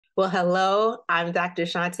Well, hello, I'm Dr.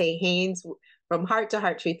 Chonta Haynes from Heart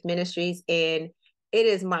Truth Ministries, and it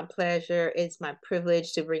is my pleasure, it's my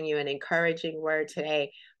privilege to bring you an encouraging word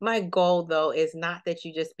today. My goal, though, is not that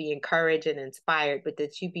you just be encouraged and inspired, but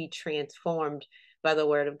that you be transformed by the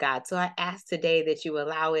word of God. So I ask today that you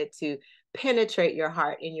allow it to penetrate your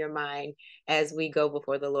heart and your mind as we go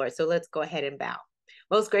before the Lord. So let's go ahead and bow.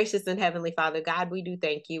 Most gracious and heavenly Father, God, we do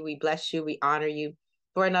thank you. We bless you. We honor you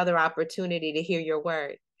for another opportunity to hear your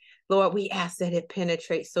word. Lord, we ask that it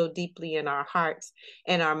penetrates so deeply in our hearts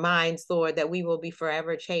and our minds, Lord, that we will be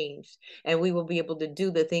forever changed and we will be able to do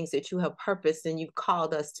the things that you have purposed and you've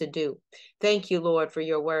called us to do. Thank you, Lord, for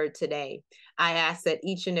your word today. I ask that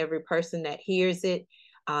each and every person that hears it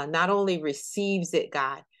not only receives it,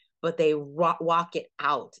 God, but they walk it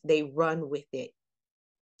out. They run with it.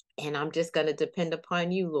 And I'm just going to depend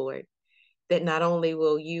upon you, Lord, that not only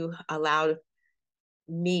will you allow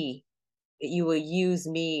me, that you will use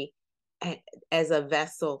me as a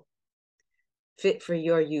vessel fit for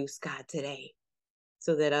your use, God, today,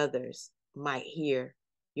 so that others might hear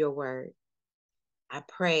your word. I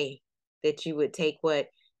pray that you would take what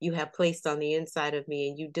you have placed on the inside of me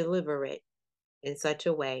and you deliver it in such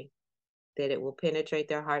a way that it will penetrate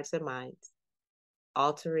their hearts and minds,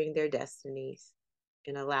 altering their destinies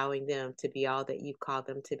and allowing them to be all that you've called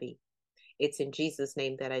them to be. It's in Jesus'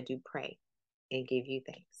 name that I do pray and give you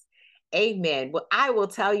thanks. Amen. Well, I will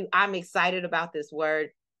tell you, I'm excited about this word.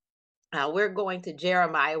 We're going to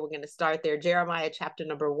Jeremiah. We're going to start there. Jeremiah chapter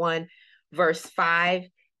number 1, verse 5.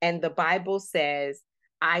 And the Bible says,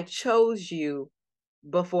 I chose you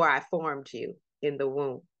before I formed you in the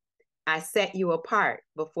womb. I set you apart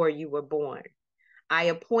before you were born. I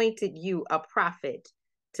appointed you a prophet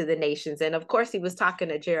to the nations. And of course, he was talking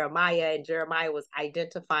to Jeremiah, and Jeremiah was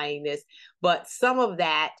identifying this. But some of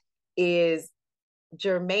that is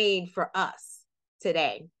germane for us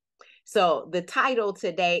today. So the title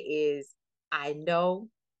today is I Know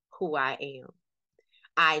Who I Am.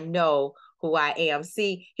 I know who I am.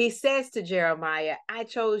 See, he says to Jeremiah, I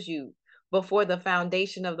chose you before the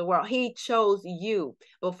foundation of the world. He chose you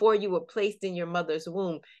before you were placed in your mother's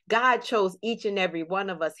womb. God chose each and every one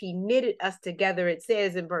of us. He knitted us together. It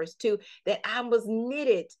says in verse 2 that I was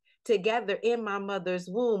knitted together in my mother's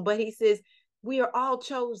womb. But he says, we are all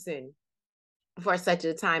chosen for such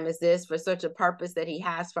a time as this, for such a purpose that he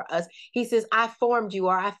has for us. He says, I formed you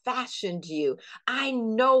or I fashioned you. I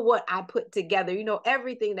know what I put together. You know,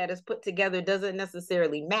 everything that is put together doesn't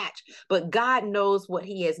necessarily match, but God knows what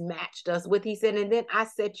he has matched us with. He said, and then I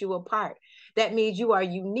set you apart. That means you are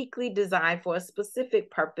uniquely designed for a specific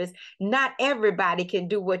purpose. Not everybody can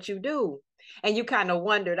do what you do. And you kind of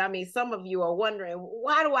wondered, I mean, some of you are wondering,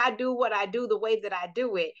 why do I do what I do the way that I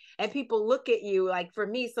do it? And people look at you, like for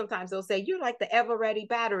me, sometimes they'll say, you're like the ever ready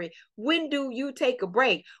battery. When do you take a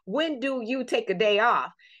break? When do you take a day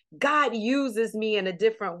off? God uses me in a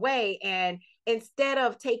different way. And instead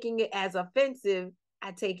of taking it as offensive,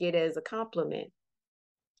 I take it as a compliment.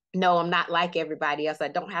 No, I'm not like everybody else. I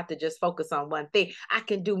don't have to just focus on one thing. I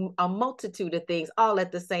can do a multitude of things all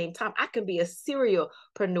at the same time. I can be a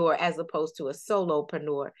serialpreneur as opposed to a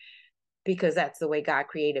solopreneur, because that's the way God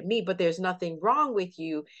created me. But there's nothing wrong with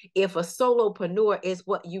you if a solopreneur is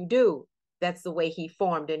what you do. That's the way he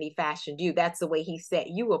formed and he fashioned you. That's the way he set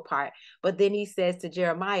you apart. But then he says to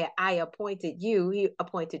Jeremiah, I appointed you. He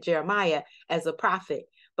appointed Jeremiah as a prophet.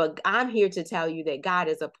 But I'm here to tell you that God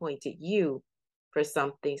has appointed you for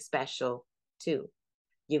something special too.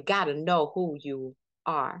 You've got to know who you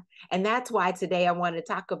are. And that's why today I want to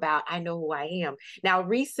talk about I know who I am. Now,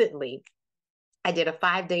 recently, I did a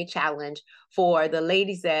 5-day challenge for the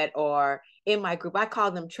ladies that are in my group. I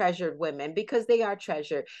call them treasured women because they are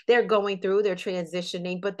treasured. They're going through, they're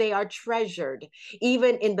transitioning, but they are treasured.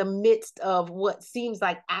 Even in the midst of what seems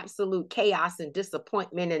like absolute chaos and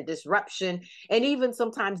disappointment and disruption, and even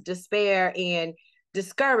sometimes despair and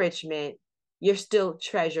discouragement, you're still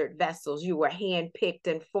treasured vessels. You were handpicked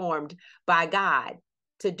and formed by God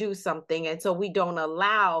to do something. And so we don't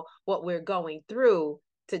allow what we're going through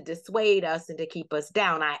to dissuade us and to keep us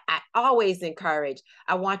down. I always encourage,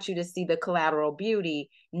 I want you to see the collateral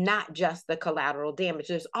beauty, not just the collateral damage.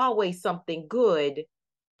 There's always something good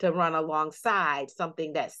to run alongside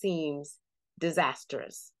something that seems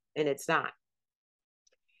disastrous, and it's not.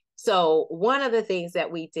 So one of the things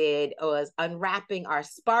that we did was unwrapping our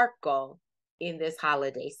sparkle in this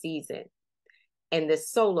holiday season. in this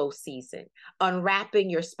solo season. Unwrapping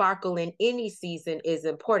your sparkle in any season is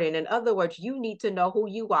important. In other words, you need to know who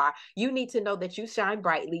you are. You need to know that you shine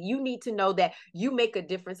brightly. You need to know that you make a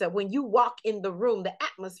difference, that when you walk in the room, the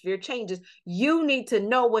atmosphere changes. You need to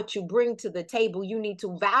know what you bring to the table. You need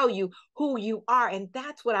to value who you are. And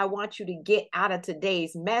that's what I want you to get out of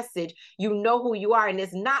today's message. You know who you are. And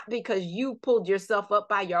it's not because you pulled yourself up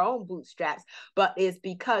by your own bootstraps, but it's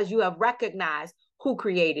because you have recognized who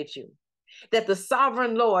created you. That the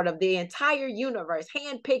sovereign Lord of the entire universe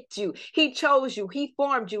handpicked you. He chose you. He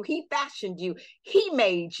formed you. He fashioned you. He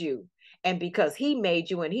made you. And because he made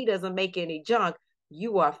you and he doesn't make any junk,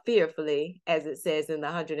 you are fearfully, as it says in the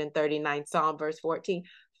 139th Psalm, verse 14,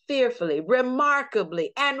 fearfully,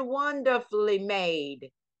 remarkably, and wonderfully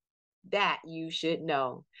made. That you should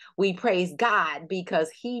know. We praise God because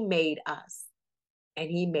he made us and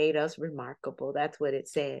he made us remarkable. That's what it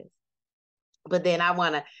says. But then I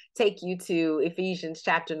want to take you to Ephesians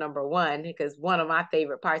chapter number 1, because one of my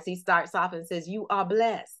favorite parts, he starts off and says, you are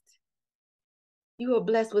blessed. You are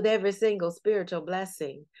blessed with every single spiritual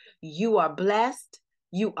blessing. You are blessed.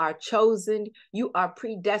 You are chosen. You are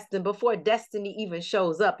predestined. Before destiny even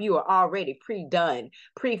shows up, you are already pre-done,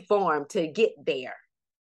 pre-formed to get there.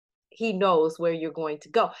 He knows where you're going to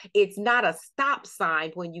go. It's not a stop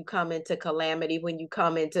sign when you come into calamity, when you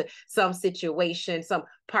come into some situation, some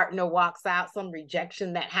partner walks out, some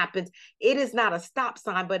rejection that happens. It is not a stop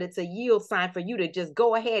sign, but it's a yield sign for you to just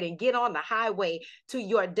go ahead and get on the highway to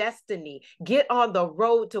your destiny. Get on the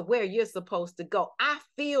road to where you're supposed to go. I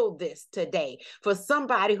feel this today for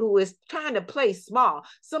somebody who is trying to play small,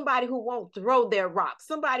 somebody who won't throw their rock,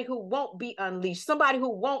 somebody who won't be unleashed, somebody who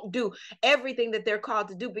won't do everything that they're called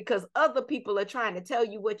to do because other people are trying to tell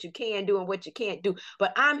you what you can do and what you can't do.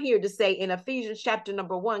 But I'm here to say in Ephesians chapter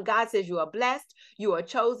number 1, God says you are blessed, you are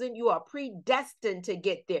chosen, you are predestined to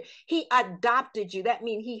get there. He adopted you. That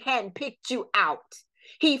means he hadn't picked you out.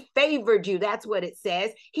 He favored you. That's what it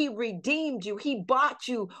says. He redeemed you. He bought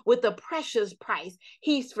you with a precious price.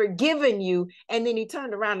 He's forgiven you. And then he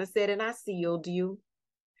turned around and said, and I sealed you.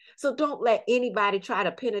 So don't let anybody try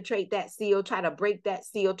to penetrate that seal, try to break that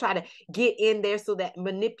seal, try to get in there so that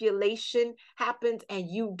manipulation happens and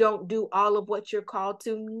you don't do all of what you're called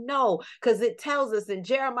to. No, because it tells us in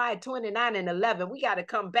Jeremiah 29:11, we got to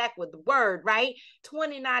come back with the word, right?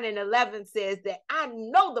 29:11 says that I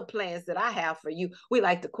know the plans that I have for you. We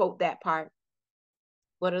like to quote that part.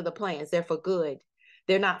 What are the plans? They're for good.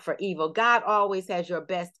 They're not for evil. God always has your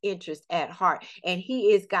best interest at heart, and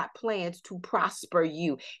he has got plans to prosper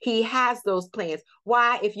you. He has those plans.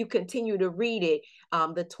 Why? If you continue to read it,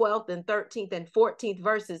 the 12th and 13th and 14th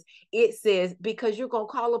verses, it says, because you're going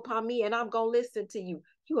to call upon me and I'm going to listen to you.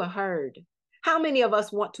 You are heard. How many of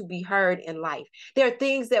us want to be heard in life? There are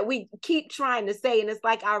things that we keep trying to say, and it's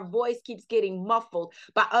like our voice keeps getting muffled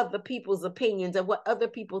by other people's opinions and what other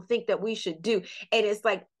people think that we should do. And it's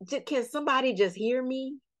like, can somebody just hear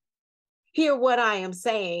me? Hear what I am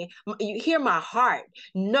saying. You hear my heart.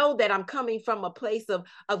 Know that I'm coming from a place of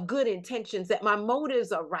good intentions, that my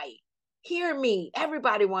motives are right. Hear me.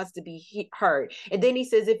 Everybody wants to be heard. And then he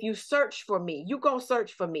says, if you search for me, you go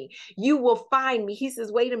search for me. You will find me. He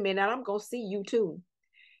says, wait a minute, I'm going to see you too.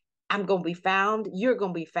 I'm going to be found. You're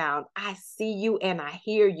going to be found. I see you and I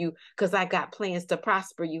hear you because I got plans to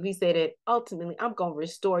prosper you. He said that ultimately I'm going to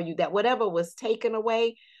restore you, that whatever was taken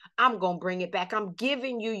away, I'm going to bring it back. I'm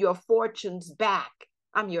giving you your fortunes back.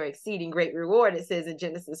 I'm your exceeding great reward. It says in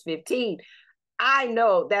Genesis 15. I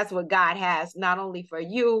know that's what God has, not only for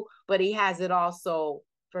you, but he has it also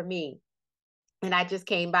for me. And I just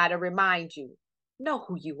came by to remind you, know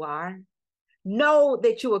who you are. Know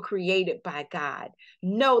that you were created by God.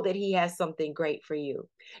 Know that he has something great for you.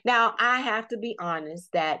 Now, I have to be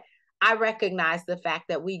honest that I recognize the fact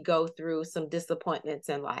that we go through some disappointments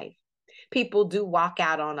in life. People do walk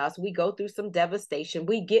out on us. We go through some devastation.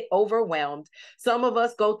 We get overwhelmed. Some of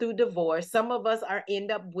us go through divorce. Some of us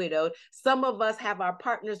end up widowed. Some of us have our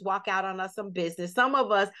partners walk out on us some business. Some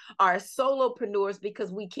of us are solopreneurs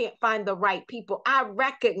because we can't find the right people. I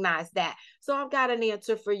recognize that. So I've got an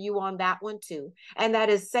answer for you on that one too. And that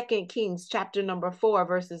is 2 Kings chapter number 4,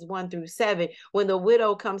 verses 1-7. When the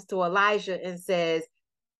widow comes to Elijah and says,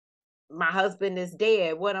 my husband is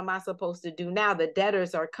dead. What am I supposed to do now? The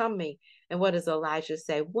debtors are coming. And what does Elijah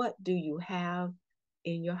say? What do you have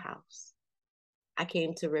in your house? I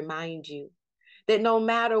came to remind you that no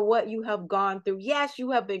matter what you have gone through, yes,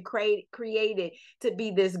 you have been created to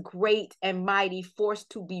be this great and mighty force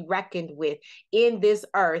to be reckoned with in this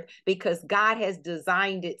earth because God has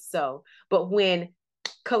designed it so. But when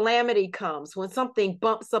calamity comes, when something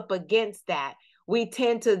bumps up against that, We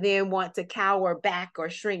tend to then want to cower back or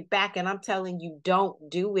shrink back. And I'm telling you, don't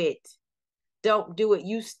do it. Don't do it.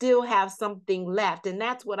 You still have something left. And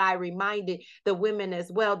that's what I reminded the women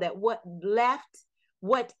as well, that what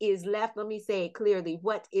is left, let me say it clearly,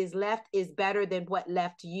 what is left is better than what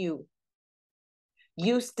left you.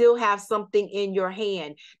 You still have something in your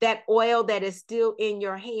hand. That oil that is still in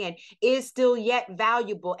your hand is still yet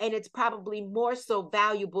valuable. And it's probably more so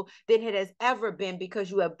valuable than it has ever been because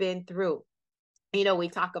you have been through. You know, we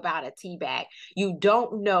talk about a tea bag. You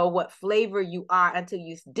don't know what flavor you are until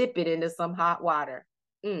you dip it into some hot water.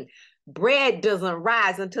 Bread doesn't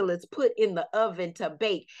rise until it's put in the oven to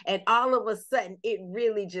bake. And all of a sudden, it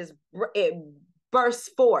really just bursts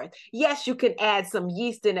forth. Yes, you can add some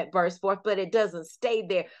yeast in it, burst forth, but it doesn't stay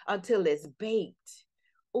there until it's baked.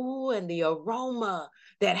 Oh, and the aroma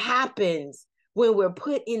that happens when we're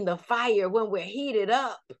put in the fire, when we're heated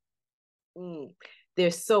up.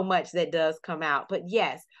 There's so much that does come out. But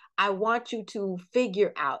yes, I want you to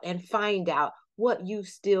figure out and find out what you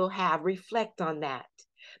still have. Reflect on that.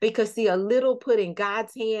 Because see, a little put in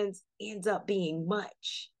God's hands ends up being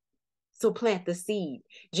much. So plant the seed.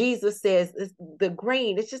 Jesus says the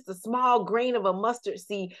grain, it's just a small grain of a mustard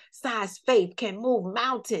seed size faith can move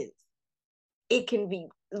mountains. It can be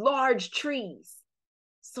large trees.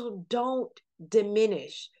 So don't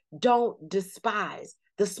diminish, don't despise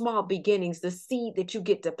the small beginnings, the seed that you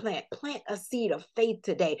get to plant. Plant a seed of faith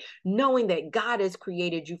today, knowing that God has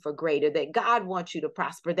created you for greater, that God wants you to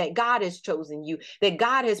prosper, that God has chosen you, that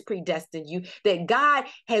God has predestined you, that God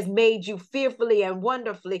has made you fearfully and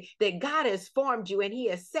wonderfully, that God has formed you and he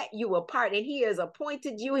has set you apart and he has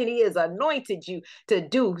appointed you and he has anointed you to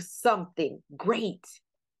do something great.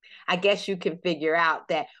 I guess you can figure out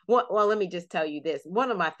that. Well, let me just tell you this.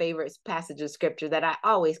 One of my favorite passages of scripture that I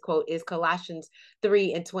always quote is Colossians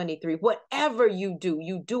 3:23. Whatever you do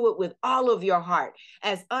it with all of your heart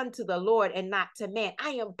as unto the Lord and not to man.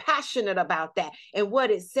 I am passionate about that. And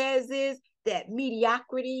what it says is that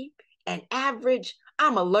mediocrity and average,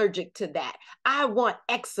 I'm allergic to that. I want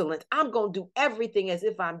excellence. I'm going to do everything as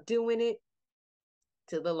if I'm doing it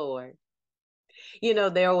to the Lord. You know,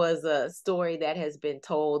 there was a story that has been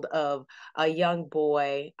told of a young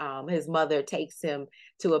boy. His mother takes him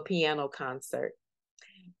to a piano concert.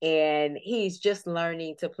 And he's just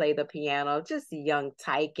learning to play the piano, just a young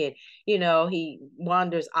tyke. And, you know, he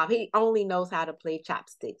wanders off. He only knows how to play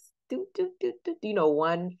chopsticks. Do, do, do, do, you know,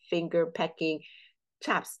 one finger pecking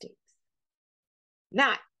chopsticks.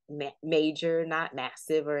 Not major, not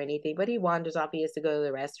massive or anything, but he wanders off. He has to go to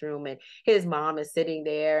the restroom and his mom is sitting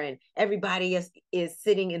there and everybody is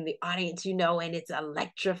sitting in the audience, you know, and it's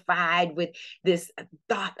electrified with this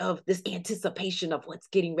thought of this anticipation of what's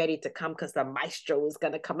getting ready to come because the maestro is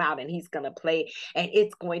going to come out and he's going to play and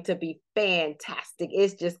it's going to be fantastic.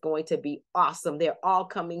 It's just going to be awesome. They're all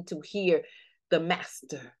coming to hear the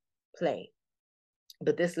master play.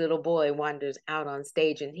 But this little boy wanders out on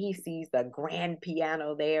stage and he sees the grand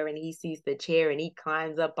piano there and he sees the chair and he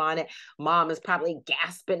climbs up on it. Mom is probably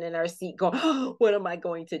gasping in her seat going, oh, what am I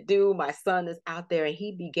going to do? My son is out there and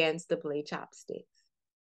he begins to play chopsticks.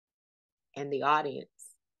 And the audience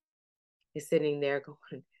is sitting there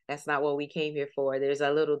going, that's not what we came here for. There's a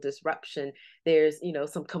little disruption. There's, you know,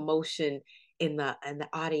 some commotion in the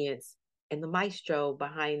audience, and the maestro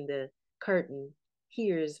behind the curtain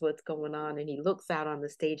hears what's going on and he looks out on the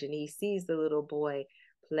stage and he sees the little boy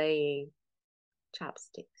playing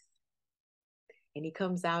chopsticks. And he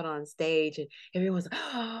comes out on stage and everyone's like,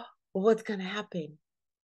 oh, well, what's going to happen?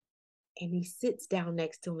 And he sits down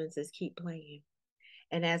next to him and says, keep playing.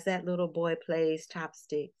 And as that little boy plays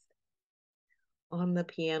chopsticks on the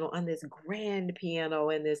piano, on this grand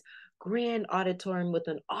piano in this grand auditorium with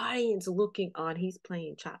an audience looking on, he's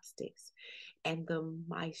playing chopsticks. And the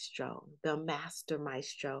maestro, the master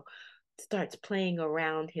maestro, starts playing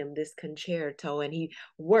around him this concerto and he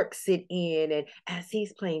works it in. And as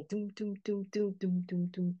he's playing, doom, doom, doom, doom, doom, doom,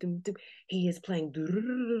 doom, doom, doom, he is playing,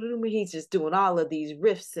 he's just doing all of these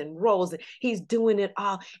riffs and rolls and he's doing it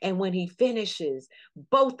all. And when he finishes,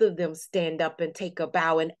 both of them stand up and take a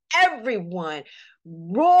bow and everyone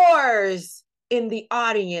roars in the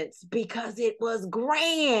audience because it was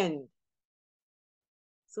grand.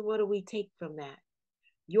 So what do we take from that?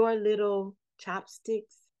 Your little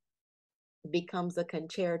chopsticks becomes a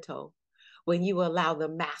concerto when you allow the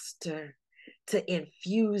master to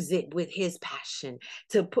infuse it with his passion,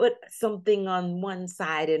 to put something on one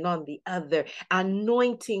side and on the other,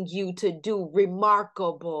 anointing you to do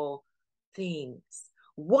remarkable things,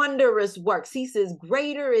 wondrous works. He says,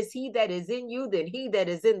 greater is he that is in you than he that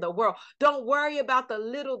is in the world. Don't worry about the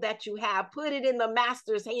little that you have. Put it in the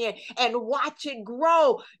master's hand and watch it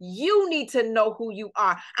grow. You need to know who you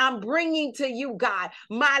are. I'm bringing to you, God,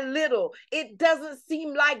 my little. It doesn't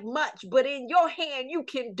seem like much, but in your hand, you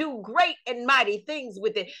can do great and mighty things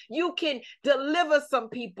with it. You can deliver some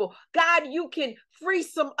people. God, you can free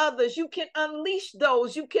some others. You can unleash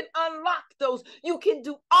those. You can unlock those. You can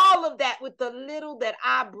do all of that with the little that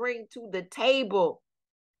I bring to the table.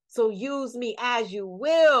 So use me as you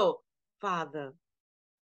will, Father.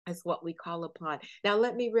 That's what we call upon. Now,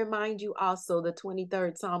 let me remind you also the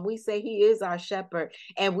 23rd Psalm. We say he is our shepherd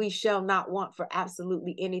and we shall not want for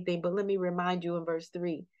absolutely anything. But let me remind you in verse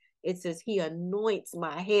 3, it says, he anoints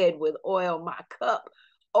my head with oil, my cup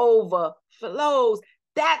overflows.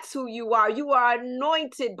 That's who you are. You are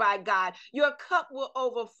anointed by God. Your cup will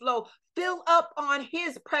overflow. Fill up on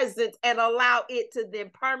his presence and allow it to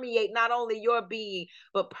then permeate not only your being,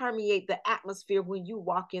 but permeate the atmosphere when you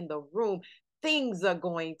walk in the room. Things are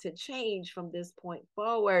going to change from this point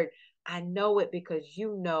forward. I know it because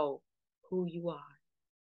you know who you are.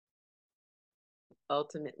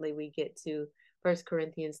 Ultimately, we get to 1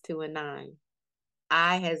 Corinthians 2:9.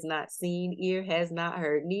 Eye has not seen, ear has not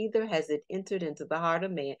heard, neither has it entered into the heart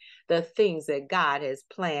of man, the things that God has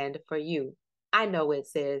planned for you. I know it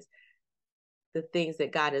says the things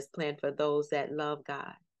that God has planned for those that love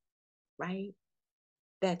God, right?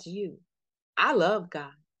 That's you. I love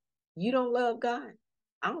God. You don't love God.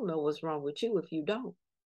 I don't know what's wrong with you if you don't,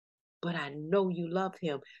 but I know you love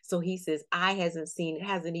him. So he says, eye hasn't seen, it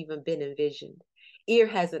hasn't even been envisioned. Ear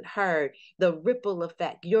hasn't heard the ripple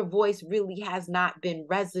effect. Your voice really has not been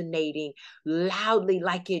resonating loudly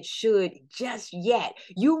like it should just yet.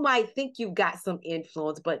 You might think you've got some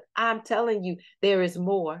influence, but I'm telling you, there is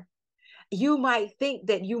more. You might think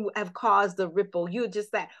that you have caused a ripple. You're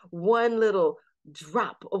just that one little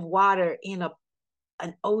drop of water in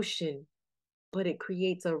an ocean, but it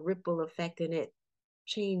creates a ripple effect and it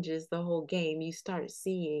changes the whole game. You start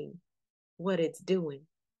seeing what it's doing.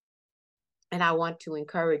 And I want to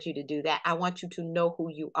encourage you to do that. I want you to know who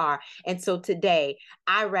you are. And so today,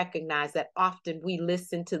 I recognize that often we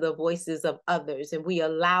listen to the voices of others and we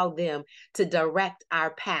allow them to direct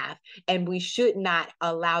our path. And we should not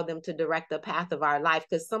allow them to direct the path of our life,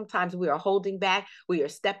 because sometimes we are holding back, we are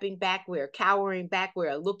stepping back, we are cowering back, we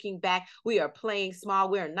are looking back, we are playing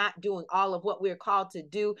small, we are not doing all of what we're called to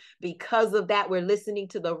do. Because of that, we're listening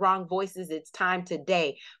to the wrong voices. It's time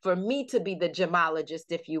today for me to be the gemologist,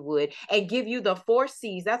 if you would, and give you the 4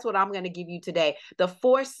 C's. That's what I'm going to give you today. The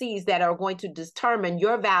 4 C's that are going to determine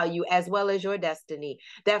your value as well as your destiny.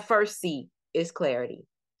 That first C is clarity.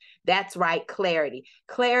 That's right, clarity.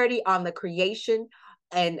 Clarity on the creation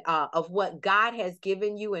and of what God has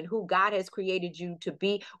given you and who God has created you to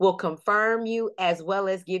be will confirm you as well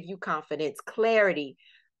as give you confidence. Clarity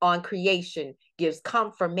on creation gives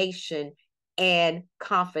confirmation and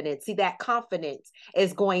confidence. See, that confidence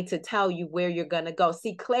is going to tell you where you're going to go.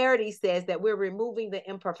 See, clarity says that we're removing the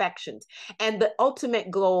imperfections. And the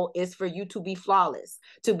ultimate goal is for you to be flawless,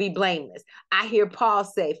 to be blameless. I hear Paul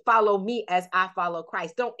say, follow me as I follow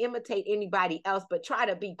Christ. Don't imitate anybody else, but try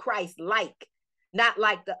to be Christ-like. Not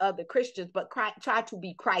like the other Christians, but try to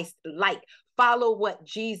be Christ-like. Follow what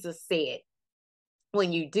Jesus said.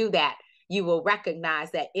 When you do that, you will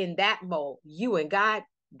recognize that in that mode, you and God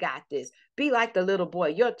got this. Be like the little boy.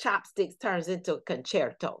 Your chopsticks turns into a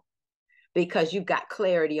concerto because you've got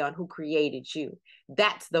clarity on who created you.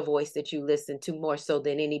 That's the voice that you listen to more so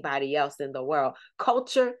than anybody else in the world.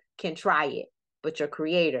 Culture can try it, but your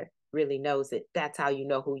creator really knows it. That's how you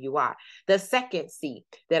know who you are. The second C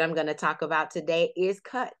that I'm going to talk about today is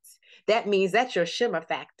cuts. That means that's your shimmer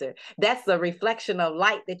factor. That's the reflection of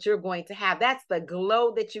light that you're going to have. That's the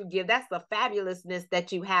glow that you give. That's the fabulousness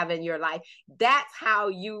that you have in your life. That's how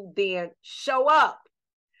you then show up.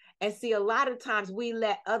 And see, a lot of times we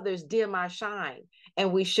let others dim our shine,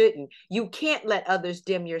 and we shouldn't. You can't let others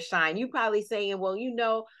dim your shine. You probably saying, well, you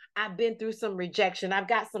know, I've been through some rejection. I've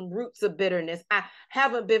got some roots of bitterness. I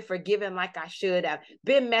haven't been forgiven like I should. I've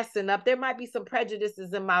been messing up. There might be some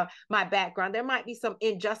prejudices in my background. There might be some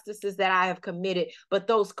injustices that I have committed, but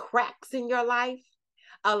those cracks in your life,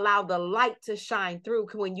 allow the light to shine through.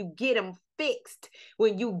 When you get them fixed,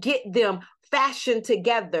 when you get them fashioned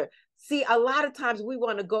together. See, a lot of times we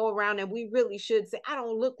want to go around and we really should say, I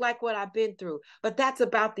don't look like what I've been through, but that's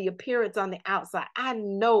about the appearance on the outside. I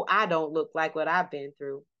know I don't look like what I've been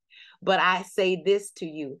through, but I say this to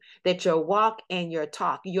you, that your walk and your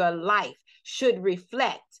talk, your life should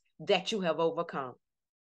reflect that you have overcome.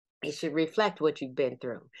 It should reflect what you've been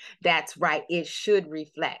through. That's right. It should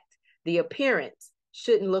reflect. The appearance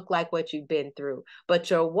shouldn't look like what you've been through, but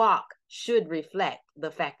your walk should reflect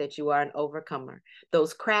the fact that you are an overcomer.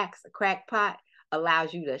 Those cracks, a crack pot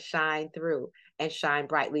allows you to shine through and shine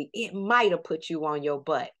brightly. It might have put you on your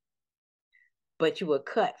butt, but you were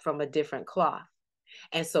cut from a different cloth.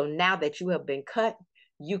 And so now that you have been cut,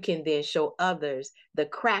 you can then show others the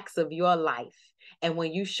cracks of your life. And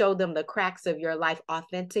when you show them the cracks of your life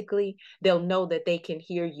authentically, they'll know that they can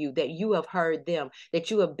hear you, that you have heard them,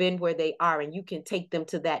 that you have been where they are, and you can take them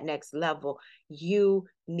to that next level. You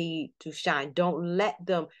need to shine. Don't let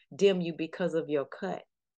them dim you because of your cut.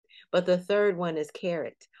 But the third one is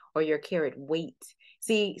carrot, or your carrot weight.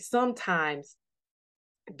 See, sometimes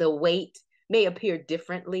the weight may appear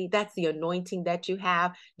differently. That's the anointing that you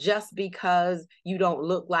have, just because you don't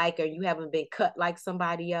look like, or you haven't been cut like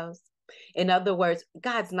somebody else. In other words,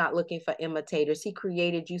 God's not looking for imitators. He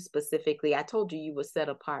created you specifically. I told you you were set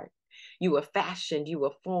apart. You were fashioned, you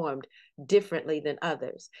were formed differently than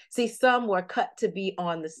others. See, some were cut to be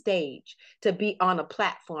on the stage, to be on a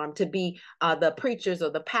platform, to be the preachers or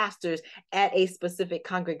the pastors at a specific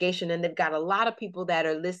congregation. And they've got a lot of people that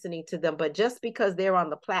are listening to them. But just because they're on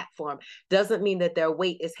the platform doesn't mean that their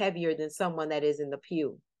weight is heavier than someone that is in the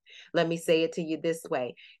pew. Let me say it to you this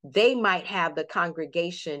way. They might have the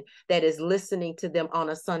congregation that is listening to them on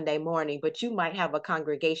a Sunday morning, but you might have a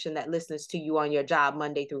congregation that listens to you on your job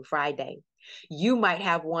Monday through Friday. You might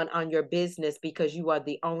have one on your business because you are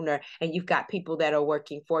the owner and you've got people that are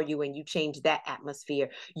working for you and you change that atmosphere.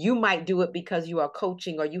 You might do it because you are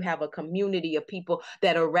coaching, or you have a community of people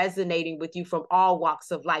that are resonating with you from all walks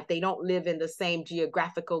of life. They don't live in the same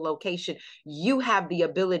geographical location. You have the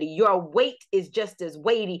ability. Your weight is just as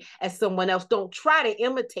weighty as someone else. Don't try to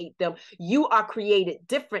imitate them. You are created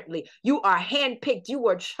differently. You are handpicked. You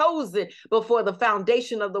were chosen before the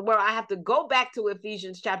foundation of the world. I have to go back to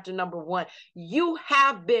Ephesians chapter number 1. You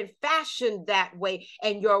have been fashioned that way,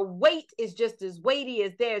 and your weight is just as weighty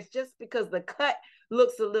as theirs. Just because the cut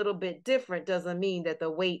looks a little bit different doesn't mean that the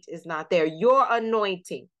weight is not there. Your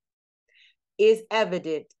anointing is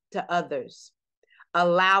evident to others.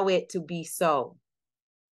 Allow it to be so.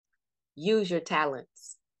 Use your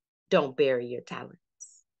talents. Don't bury your talents.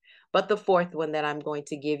 But the fourth one that I'm going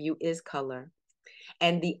to give you is color.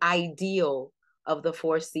 And the ideal of the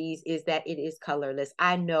 4 C's is that it is colorless.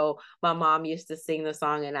 I know my mom used to sing the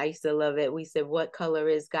song and I used to love it. We said, what color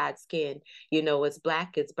is God's skin? You know, it's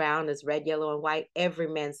black, it's brown, it's red, yellow, and white. Every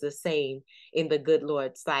man's the same in the good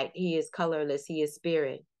Lord's sight. He is colorless. He is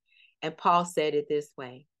spirit. And Paul said it this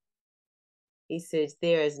way. He says,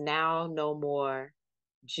 there is now no more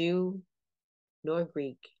Jew nor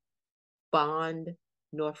Greek, bond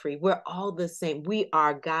nor free. We're all the same. We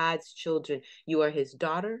are God's children. You are his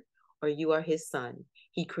daughter or you are his son.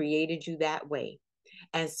 He created you that way.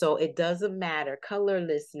 And so it doesn't matter.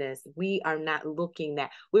 Colorlessness, we are not looking that.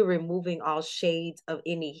 We're removing all shades of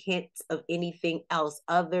any hints of anything else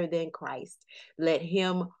other than Christ. Let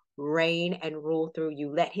him reign and rule through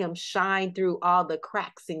you. Let him shine through all the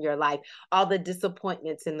cracks in your life, all the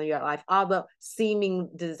disappointments in your life, all the seeming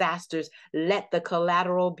disasters. Let the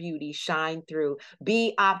collateral beauty shine through.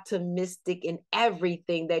 Be optimistic in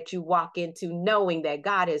everything that you walk into, knowing that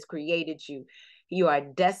God has created you. You are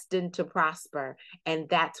destined to prosper, and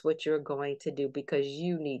that's what you're going to do because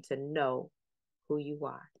you need to know who you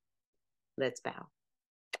are. Let's bow.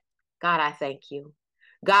 God, I thank you.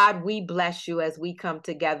 God, we bless you as we come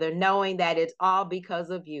together, knowing that it's all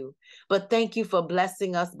because of you. But thank you for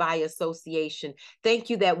blessing us by association.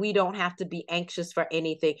 Thank you that we don't have to be anxious for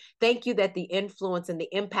anything. Thank you that the influence and the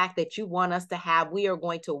impact that you want us to have, we are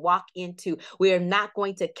going to walk into. We are not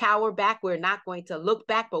going to cower back. We're not going to look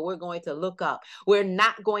back, but we're going to look up. We're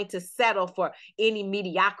not going to settle for any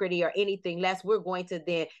mediocrity or anything less. We're going to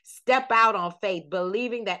then step out on faith,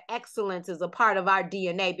 believing that excellence is a part of our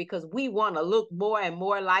DNA because we want to look more and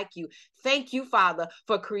more like you. Thank you, Father,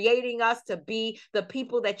 for creating us to be the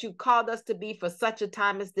people that you called us to be for such a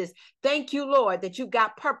time as this. Thank you, Lord, that you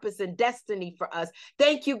got purpose and destiny for us.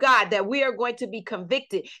 Thank you, God, that we are going to be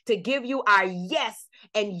convicted to give you our yes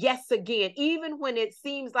and yes again. Even when it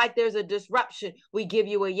seems like there's a disruption, we give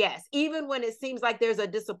you a yes. Even when it seems like there's a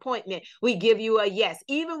disappointment, we give you a yes.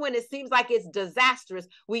 Even when it seems like it's disastrous,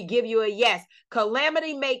 we give you a yes.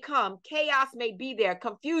 Calamity may come, chaos may be there,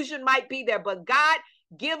 confusion might be there, but God,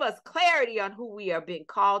 give us clarity on who we are being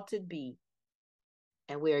called to be.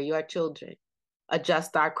 And we are your children.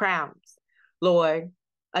 Adjust our crowns. Lord,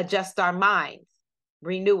 adjust our minds.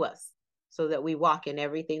 Renew us so that we walk in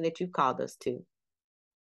everything that you've called us to.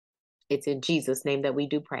 It's in Jesus' name that we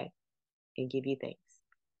do pray and give you thanks.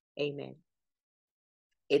 Amen.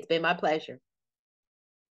 It's been my pleasure.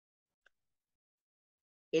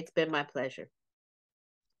 It's been my pleasure.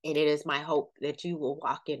 And it is my hope that you will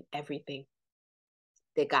walk in everything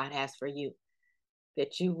that God has for you,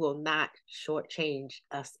 that you will not shortchange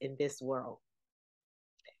us in this world,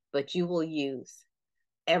 but you will use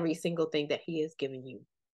every single thing that He has given you,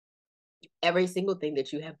 every single thing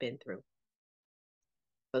that you have been through,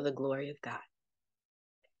 for the glory of God.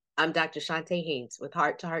 I'm Dr. Chonta Haynes with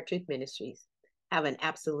Heart to Heart Truth Ministries. Have an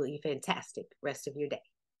absolutely fantastic rest of your day.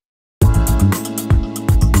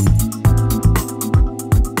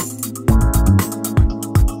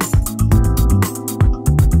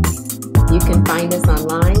 You can find us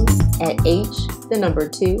online at htruth.org.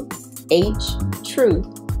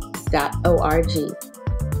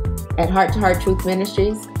 At Heart to Heart Truth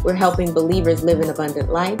Ministries, we're helping believers live an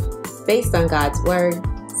abundant life based on God's Word,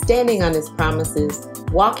 standing on His promises,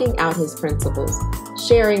 walking out His principles,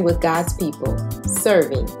 sharing with God's people,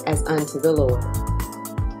 serving as unto the Lord.